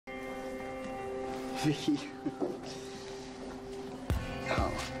Vicky.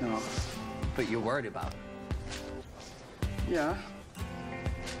 No, no. But you're worried about it. Yeah.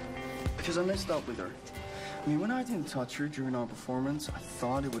 Because I messed up with her. I mean, when I didn't touch her during our performance, I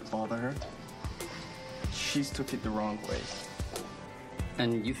thought it would bother her. She's took it the wrong way.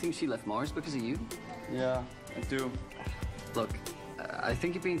 And you think she left Mars because of you? Yeah, I do. Look, I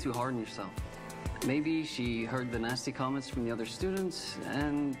think you're being too hard on yourself. Maybe she heard the nasty comments from the other students,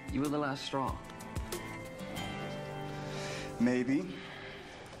 and you were the last straw. Maybe.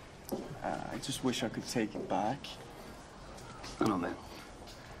 I just wish I could take it back. I don't know, man.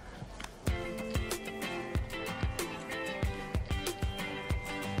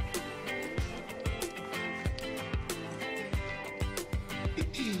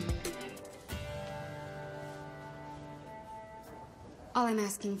 All I'm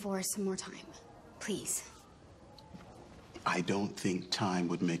asking for is some more time. Please. I don't think time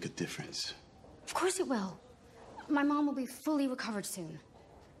would make a difference. Of course it will. My mom will be fully recovered soon.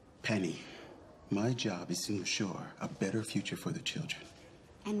 Penny, my job is to ensure a better future for the children.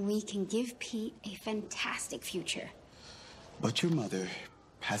 And we can give Pete a fantastic future. But your mother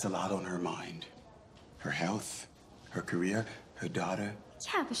has a lot on her mind. Her health, her career, her daughter.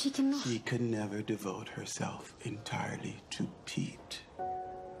 Yeah, but she cannot. She could never devote herself entirely to Pete.